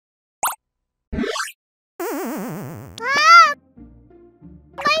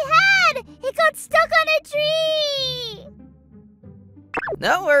got stuck on a tree!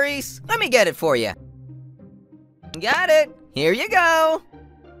 No worries. Let me get it for you. Got it. Here you go.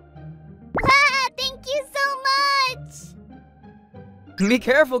 Ah, thank you so much! Be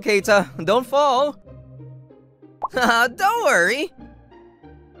careful, Keita. Don't fall. Don't worry.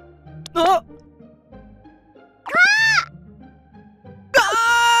 Oh!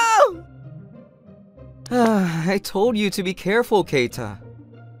 Oh! I told you to be careful, Keita.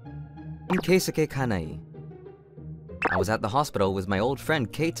 I'm Keisuke Kanai. I was at the hospital with my old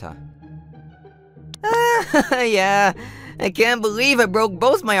friend Keita. Yeah, I can't believe I broke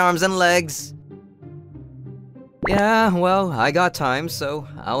both my arms and legs. Yeah, well, I got time, so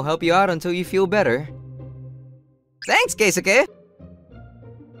I'll help you out until you feel better. Thanks, Keisuke!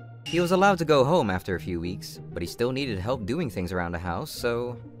 He was allowed to go home after a few weeks, but he still needed help doing things around the house,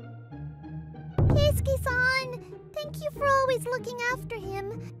 so... Keisuke-san, thank you for always looking after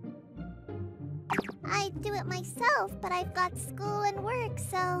him. I do it myself, but I've got school and work,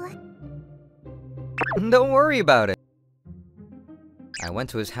 so... Don't worry about it. I went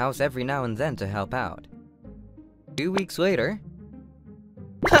to his house every now and then to help out. 2 weeks later...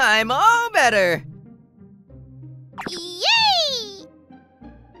 I'm all better! Yay!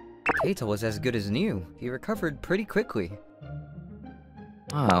 Keita was as good as new. He recovered pretty quickly.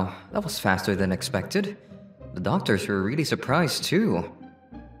 Wow, that was faster than expected. The doctors were really surprised too.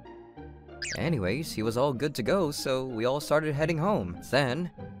 Anyways, he was all good to go, so we all started heading home.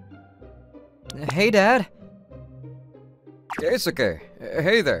 Then... Hey, Dad! Keisuke,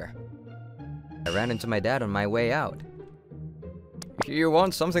 hey there. I ran into my dad on my way out. You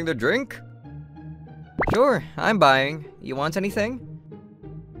want something to drink? Sure, I'm buying. You want anything?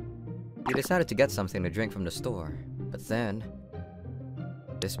 We decided to get something to drink from the store, but then...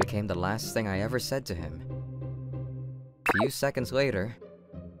 this became the last thing I ever said to him. A few seconds later...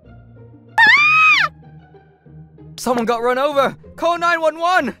 Someone got run over! Call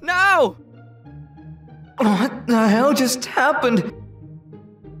 911! Now! What the hell just happened?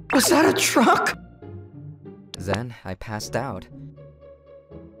 Was that a truck? Then I passed out.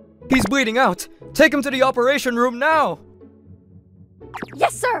 He's bleeding out! Take him to the operation room now!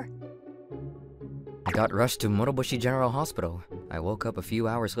 Yes, sir! I got rushed to Moroboshi General Hospital. I woke up a few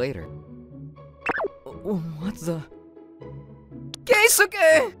hours later. What the...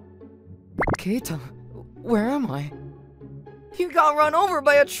 Keisuke! Keita, where am I? You got run over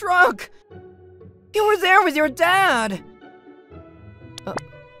by a truck! You were there with your dad!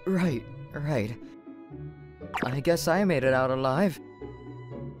 Right. I guess I made it out alive.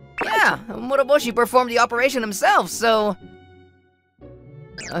 Yeah, Moroboshi performed the operation himself, so...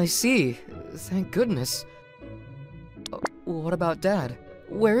 I see. Thank goodness. What about Dad?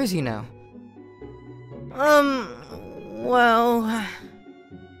 Where is he now? Well...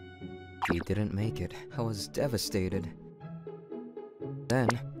 He didn't make it. I was devastated. Then...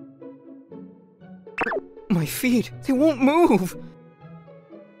 My feet! They won't move!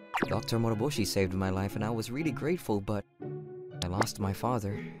 Dr. Moroboshi saved my life and I was really grateful, but... I lost my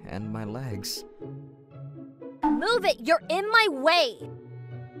father and my legs. Move it! You're in my way!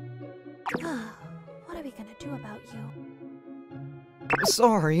 What are we gonna do about you?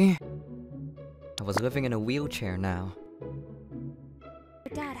 Sorry. I was living in a wheelchair now.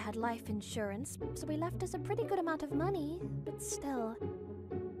 Your dad had life insurance, so he left us a pretty good amount of money, but still.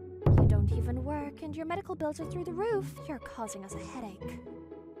 You don't even work, and your medical bills are through the roof. You're causing us a headache.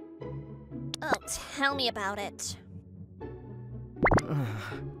 Oh, tell me about it.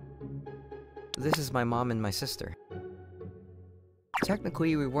 This is my mom and my sister.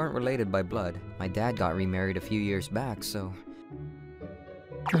 Technically, we weren't related by blood. My dad got remarried a few years back, so...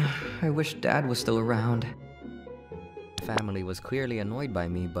 I wish Dad was still around. My family was clearly annoyed by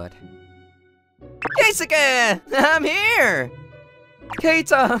me, but... Keisuke! I'm here!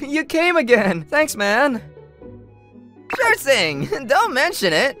 Keita, you came again! Thanks, man! Sure thing! Don't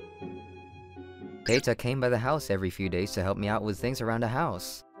mention it! Keita came by the house every few days to help me out with things around the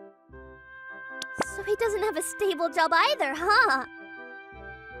house. So he doesn't have a stable job either, huh?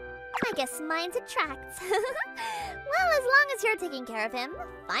 I guess mine's a tract. Well, as long as you're taking care of him,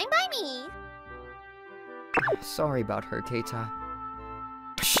 fine by me. Sorry about her, Keita.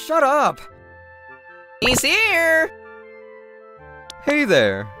 Shut up! He's here! Hey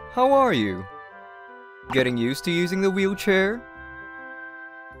there, how are you? Getting used to using the wheelchair?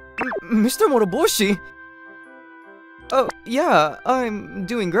 Mr. Moroboshi? Oh, yeah, I'm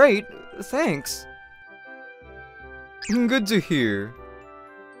doing great, thanks. Good to hear.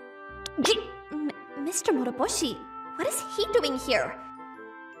 Mr. Moroboshi, what is he doing here?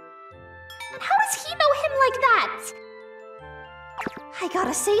 And how does he know him like that? I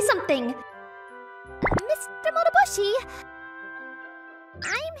gotta say something. Mr. Monoboshi!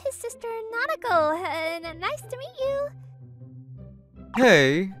 I'm his sister Nanako, and nice to meet you.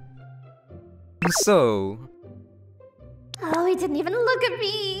 Hey. So... Oh, he didn't even look at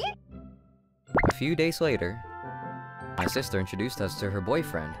me! A few days later, my sister introduced us to her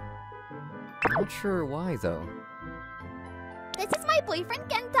boyfriend. I'm not sure why, though. This is my boyfriend,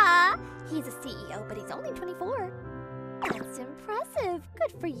 Kenta! He's a CEO, but he's only 24. That's impressive.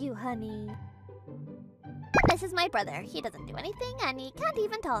 Good for you, honey. And this is my brother. He doesn't do anything, and he can't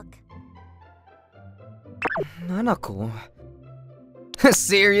even talk. Nanako...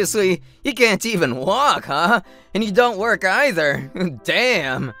 Seriously? You can't even walk, huh? And you don't work either.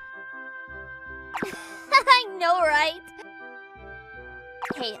 Damn! I know, right?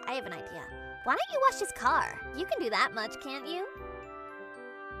 Hey, I have an idea. Why don't you wash his car? You can do that much, can't you?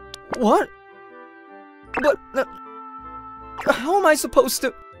 What? But... how am I supposed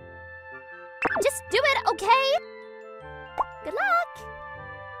to... Just do it, okay? Good luck!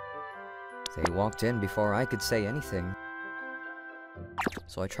 They walked in before I could say anything.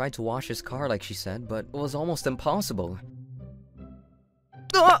 So I tried to wash his car like she said, but it was almost impossible.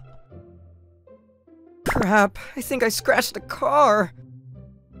 Ah! Crap, I think I scratched the car!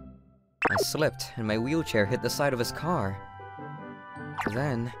 I slipped, and my wheelchair hit the side of his car.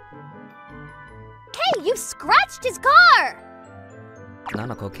 Then... Hey, you scratched his car!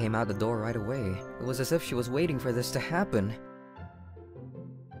 Nanako came out the door right away. It was as if she was waiting for this to happen.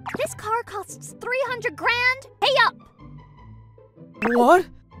 This car costs 300 grand! Pay up! What?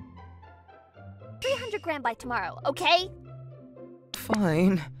 300 grand by tomorrow, okay?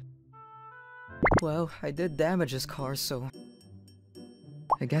 Fine. Well, I did damage his car, so...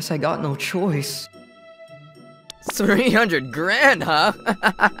 I guess I got no choice. 300 grand, huh?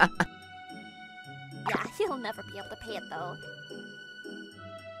 Yeah, he'll never be able to pay it though.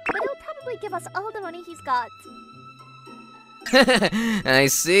 But he'll probably give us all the money he's got. I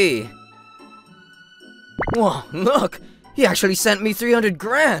see. Whoa, look! He actually sent me 300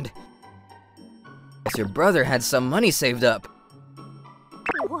 grand! Guess your brother had some money saved up.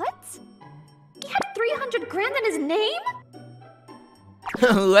 What? He had 300 grand in his name?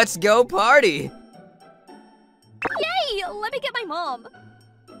 Let's go party! Yay! Let me get my mom.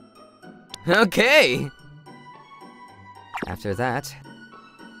 Okay! After that,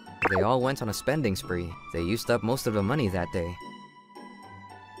 they all went on a spending spree. They used up most of the money that day.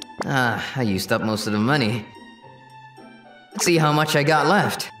 I used up most of the money. Let's see how much I got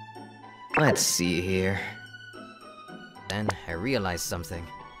left. Let's see here. Then I realized something.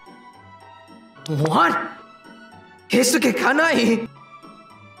 What? Keisuke Kanai?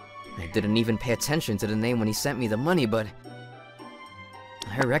 I didn't even pay attention to the name when he sent me the money, but...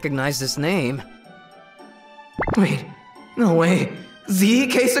 I recognized this name. Wait, no way. The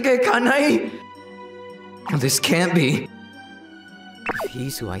Keisuke Kanai? This can't be. If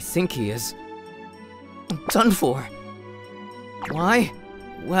he's who I think he is, I'm done for. Why?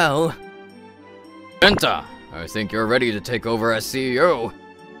 Well... Kenta, I think you're ready to take over as CEO.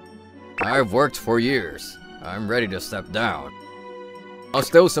 I've worked for years. I'm ready to step down. I'll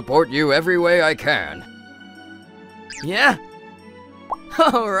still support you every way I can. Yeah?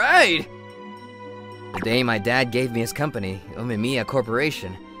 Alright! The day my dad gave me his company, Umemiya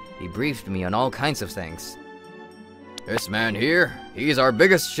Corporation, he briefed me on all kinds of things. This man here, he's our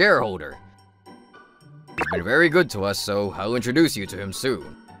biggest shareholder. He's been very good to us, so I'll introduce you to him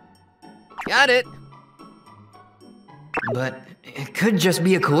soon. Got it! But it could just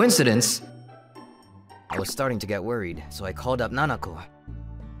be a coincidence. I was starting to get worried, so I called up Nanako.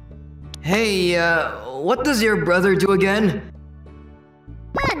 Hey, what does your brother do again?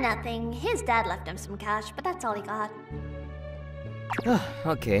 Nothing. His dad left him some cash, but that's all he got.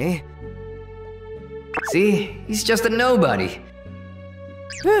 Okay. See, he's just a nobody.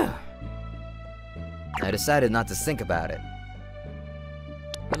 I decided not to think about it.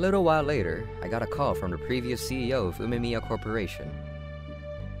 A little while later, I got a call from the previous CEO of Umemiya Corporation.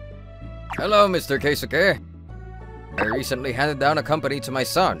 Hello, Mr. Keisuke. I recently handed down a company to my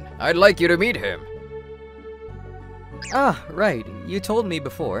son. I'd like you to meet him. Ah, right. You told me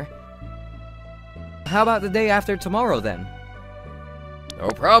before. How about the day after tomorrow, then? No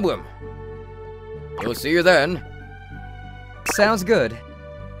problem. We'll see you then. Sounds good.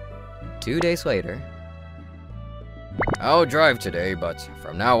 2 days later. I'll drive today, but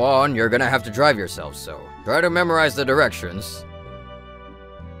from now on, you're gonna have to drive yourself, so try to memorize the directions.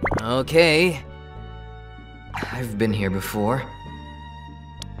 Okay. I've been here before.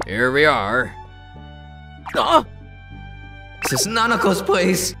 Here we are. Ah! This is Nanako's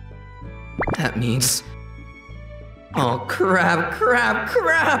place! That means... Oh, crap!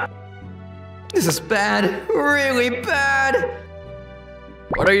 This is bad. Really bad.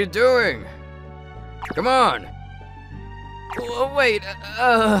 What are you doing? Come on! Wait,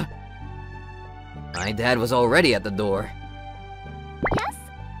 My dad was already at the door. Yes?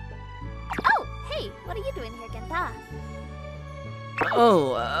 Oh, hey, what are you doing here, Genta?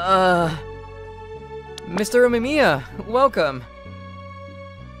 Oh, Mr. Umemiya, welcome.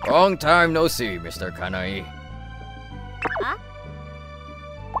 Long time no see, Mr. Kanai. Huh?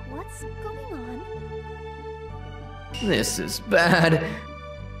 What's going on? This is bad.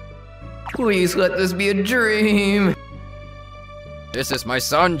 Please let this be a dream. This is my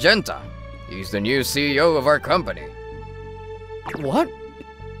son, Genta. He's the new CEO of our company. What?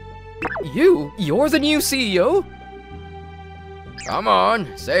 You're the new CEO? Come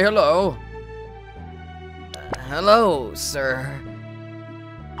on, say hello. Hello, sir.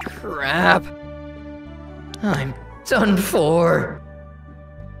 Crap. I'm done for.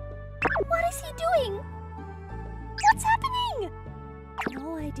 What is he doing? What's happening?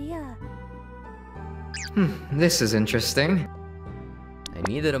 No idea. This is interesting. I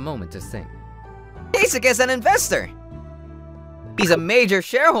needed a moment to think. Keisuke's an investor! He's a major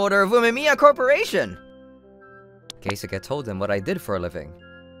shareholder of Umemiya Corporation! Keisuke told him what I did for a living.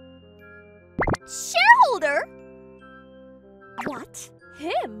 Shareholder? What?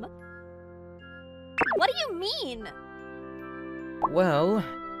 Him? What do you mean? Well,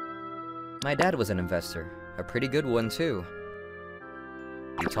 my dad was an investor. A pretty good one, too.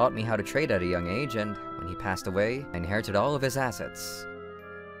 He taught me how to trade at a young age, and when he passed away, I inherited all of his assets.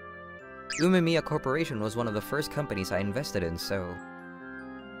 Umemiya Corporation was one of the first companies I invested in, so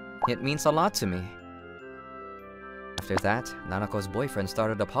it means a lot to me. After that, Nanako's boyfriend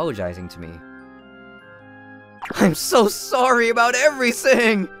started apologizing to me. I'm so sorry about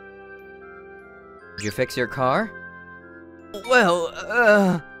everything! Did you fix your car? Well,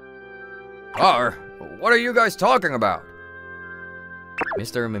 Car? What are you guys talking about?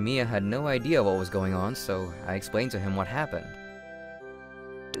 Mr. Umemiya had no idea what was going on, so I explained to him what happened.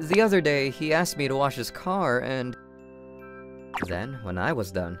 The other day, he asked me to wash his car, and then, when I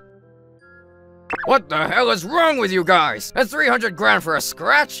was done... What the hell is wrong with you guys? That's 300 grand for a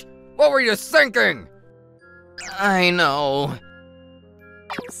scratch? What were you thinking? I know.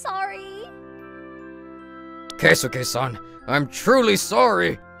 I'm sorry. Keisuke-san, I'm truly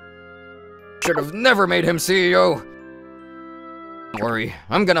sorry. Should have never made him CEO. Don't worry,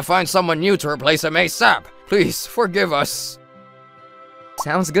 I'm gonna find someone new to replace him ASAP. Please, forgive us.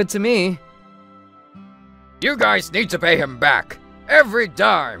 Sounds good to me. You guys need to pay him back. Every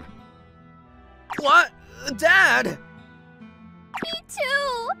dime. What? Dad! Me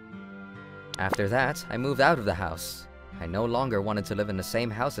too. After that, I moved out of the house. I no longer wanted to live in the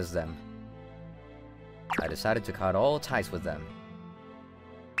same house as them. I decided to cut all ties with them.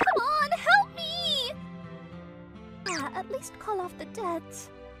 Come on, help me! At least call off the debt.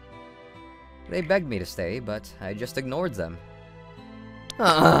 They begged me to stay, but I just ignored them.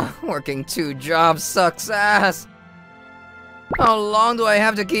 Working 2 jobs sucks ass! How long do I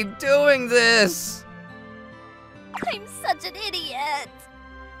have to keep doing this? I'm such an idiot!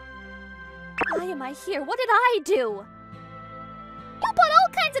 Why am I here? What did I do? You bought all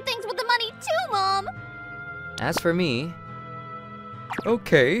kinds of things with the money too, Mom! As for me...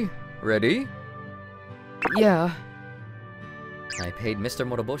 Okay, ready? Yeah. I paid Mr.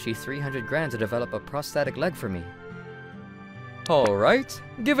 Moroboshi 300 grand to develop a prosthetic leg for me. Alright,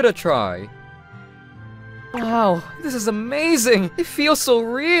 give it a try. Wow, this is amazing! It feels so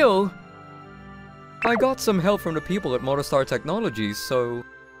real! I got some help from the people at Motorstar Technologies, so...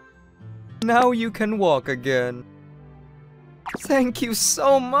 Now you can walk again. Thank you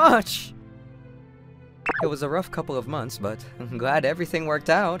so much! It was a rough couple of months, but I'm glad everything worked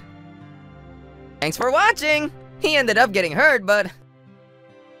out. Thanks for watching! He ended up getting hurt, but...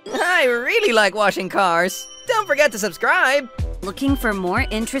 I really like washing cars! Don't forget to subscribe! Looking for more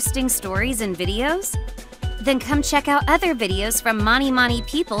interesting stories and videos? Then come check out other videos from Mani Mani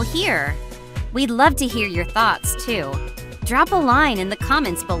people here. We'd love to hear your thoughts, too. Drop a line in the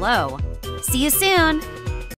comments below. See you soon!